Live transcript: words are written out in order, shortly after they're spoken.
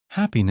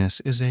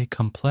Happiness is a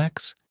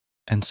complex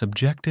and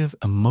subjective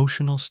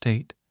emotional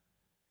state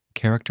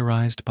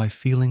characterized by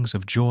feelings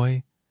of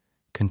joy,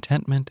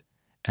 contentment,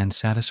 and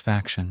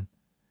satisfaction.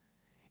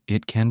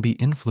 It can be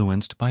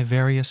influenced by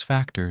various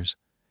factors,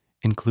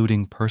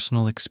 including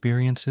personal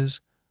experiences,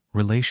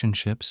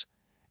 relationships,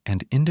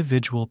 and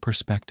individual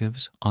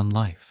perspectives on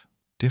life.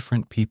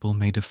 Different people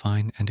may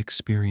define and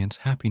experience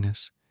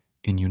happiness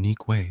in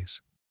unique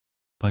ways,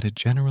 but it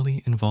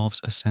generally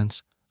involves a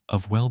sense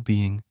of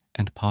well-being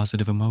and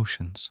positive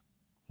emotions.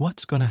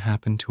 What's going to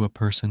happen to a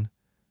person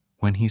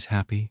when he's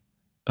happy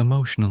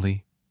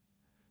emotionally?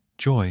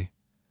 Joy.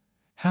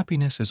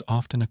 Happiness is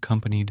often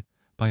accompanied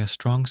by a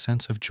strong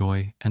sense of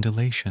joy and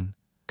elation.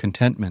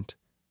 Contentment.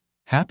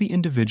 Happy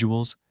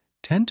individuals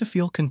tend to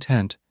feel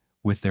content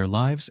with their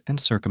lives and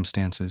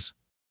circumstances.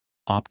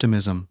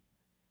 Optimism.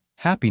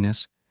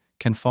 Happiness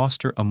can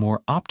foster a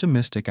more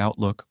optimistic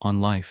outlook on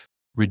life.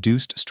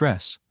 Reduced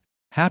stress.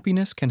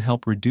 Happiness can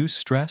help reduce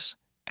stress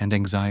and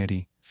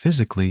anxiety.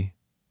 Physically,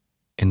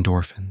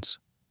 endorphins.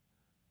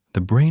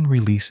 The brain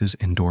releases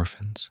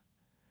endorphins,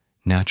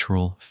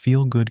 natural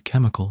feel-good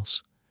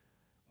chemicals,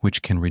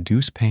 which can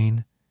reduce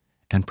pain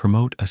and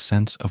promote a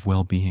sense of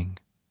well-being.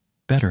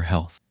 Better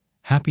health.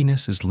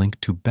 Happiness is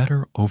linked to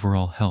better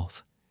overall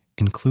health,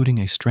 including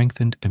a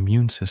strengthened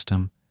immune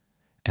system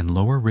and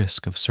lower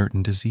risk of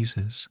certain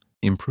diseases.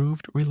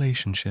 Improved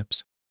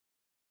relationships.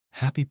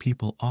 Happy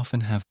people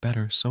often have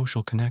better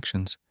social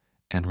connections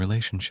and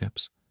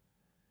relationships.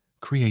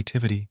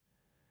 Creativity.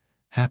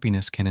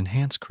 Happiness can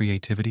enhance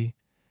creativity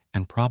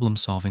and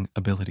problem-solving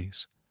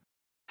abilities.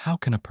 How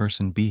can a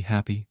person be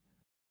happy?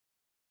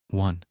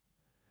 1.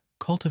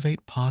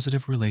 Cultivate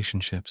positive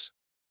relationships.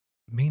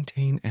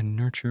 Maintain and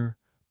nurture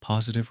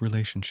positive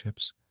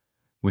relationships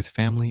with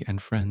family and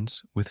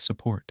friends with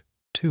support.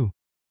 2.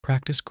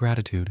 Practice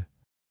gratitude.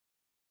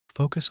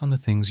 Focus on the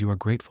things you are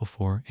grateful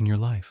for in your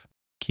life.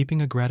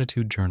 Keeping a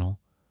gratitude journal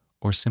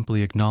or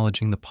simply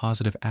acknowledging the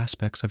positive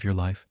aspects of your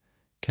life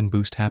can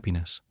boost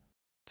happiness.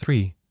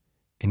 3.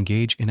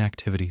 Engage in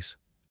activities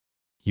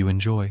you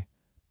enjoy.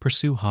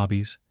 Pursue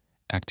hobbies,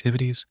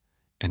 activities,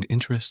 and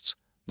interests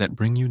that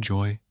bring you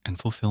joy and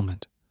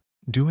fulfillment.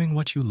 Doing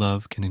what you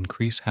love can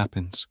increase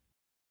happiness.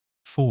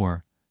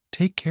 4.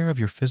 Take care of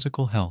your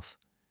physical health.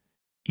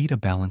 Eat a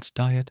balanced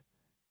diet,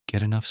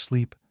 get enough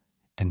sleep,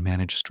 and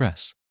manage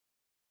stress.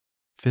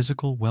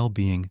 Physical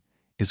well-being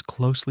is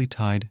closely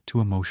tied to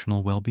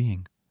emotional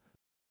well-being.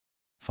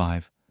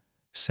 5.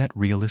 Set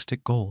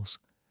realistic goals.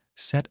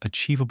 Set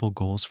achievable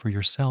goals for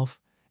yourself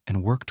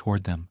and work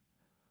toward them.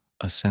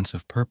 A sense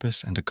of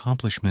purpose and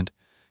accomplishment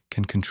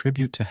can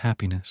contribute to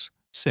happiness.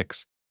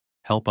 6.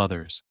 Help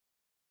others.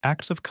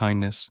 Acts of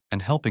kindness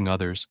and helping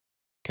others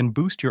can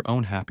boost your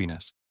own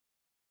happiness.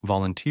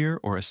 Volunteer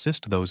or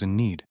assist those in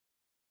need.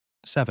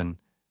 7.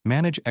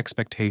 Manage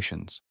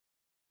expectations.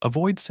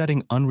 Avoid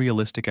setting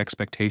unrealistic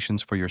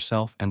expectations for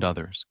yourself and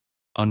others.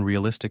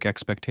 Unrealistic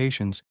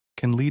expectations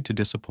can lead to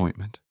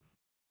disappointment.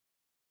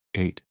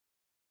 8.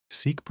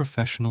 Seek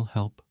professional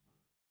help,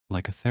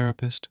 like a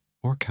therapist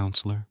or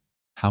counselor.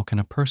 How can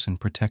a person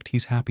protect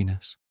his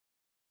happiness?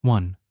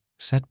 1.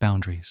 Set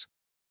boundaries.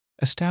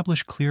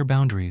 Establish clear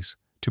boundaries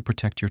to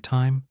protect your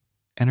time,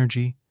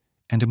 energy,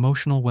 and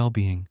emotional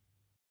well-being.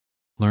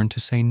 Learn to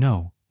say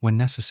no when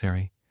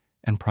necessary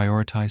and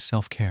prioritize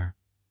self-care.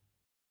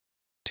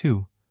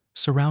 2.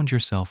 Surround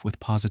yourself with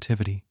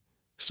positivity.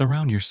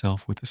 Surround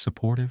yourself with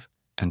supportive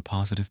and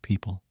positive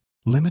people.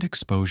 Limit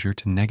exposure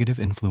to negative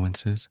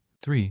influences.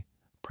 3.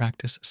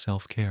 Practice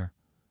self-care.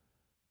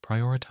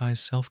 Prioritize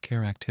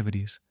self-care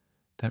activities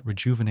that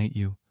rejuvenate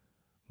you,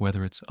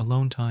 whether it's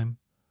alone time,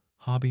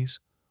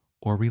 hobbies,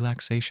 or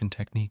relaxation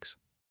techniques.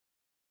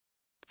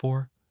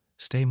 4.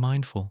 Stay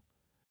mindful.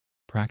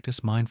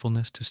 Practice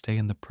mindfulness to stay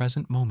in the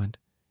present moment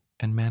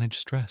and manage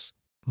stress.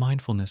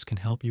 Mindfulness can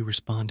help you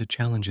respond to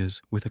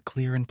challenges with a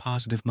clear and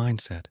positive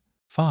mindset.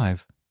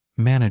 5.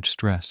 Manage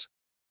stress.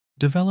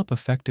 Develop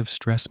effective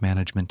stress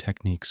management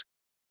techniques,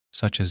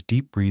 such as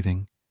deep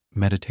breathing,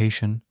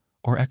 meditation,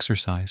 or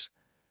exercise,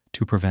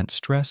 to prevent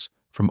stress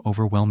from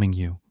overwhelming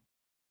you.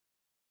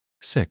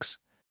 6.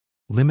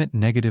 Limit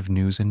negative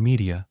news and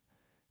media.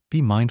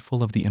 Be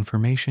mindful of the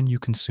information you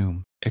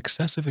consume.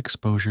 Excessive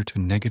exposure to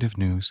negative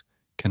news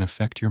can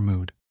affect your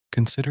mood.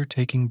 Consider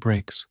taking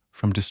breaks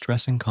from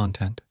distressing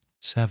content.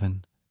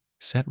 7.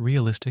 Set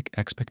realistic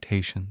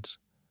expectations.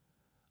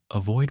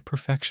 Avoid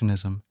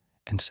perfectionism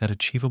and set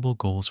achievable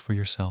goals for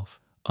yourself.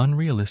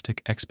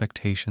 Unrealistic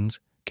expectations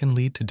can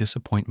lead to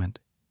disappointment.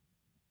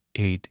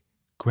 8.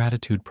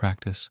 Gratitude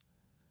practice.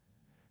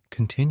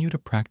 Continue to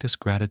practice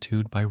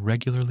gratitude by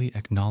regularly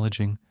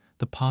acknowledging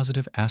the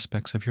positive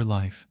aspects of your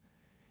life,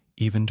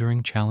 even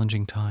during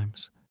challenging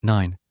times.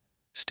 9.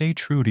 Stay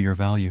true to your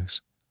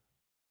values.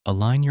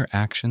 Align your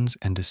actions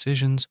and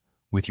decisions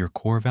with your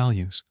core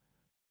values.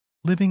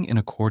 Living in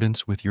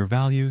accordance with your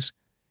values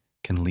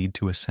can lead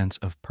to a sense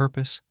of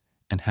purpose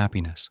and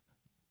happiness.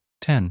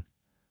 10.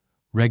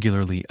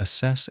 Regularly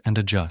assess and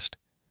adjust.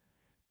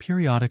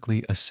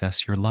 Periodically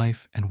assess your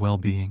life and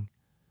well-being.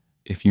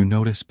 If you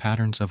notice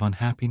patterns of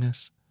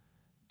unhappiness,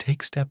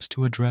 take steps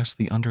to address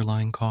the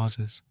underlying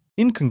causes.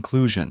 In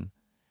conclusion,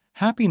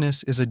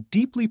 happiness is a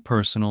deeply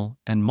personal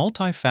and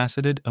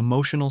multifaceted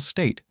emotional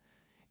state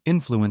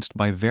influenced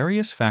by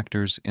various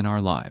factors in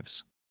our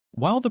lives.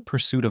 While the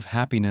pursuit of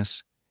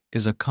happiness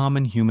is a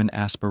common human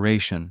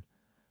aspiration,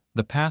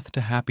 the path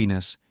to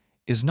happiness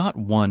is not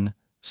one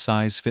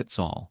size fits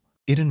all.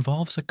 It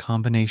involves a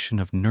combination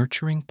of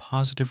nurturing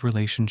positive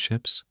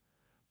relationships,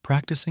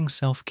 practicing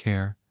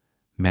self-care,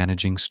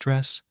 managing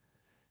stress,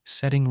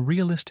 setting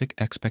realistic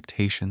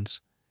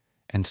expectations,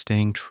 and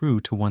staying true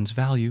to one's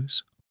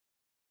values.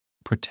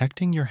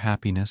 Protecting your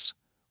happiness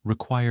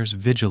requires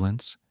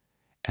vigilance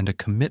and a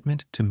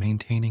commitment to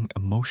maintaining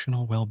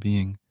emotional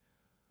well-being,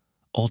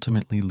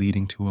 ultimately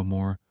leading to a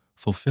more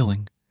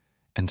fulfilling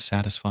and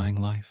satisfying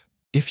life.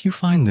 If you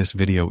find this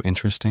video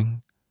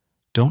interesting,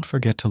 don't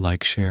forget to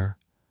like, share,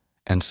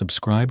 and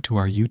subscribe to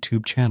our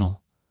YouTube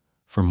channel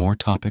for more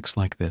topics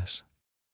like this.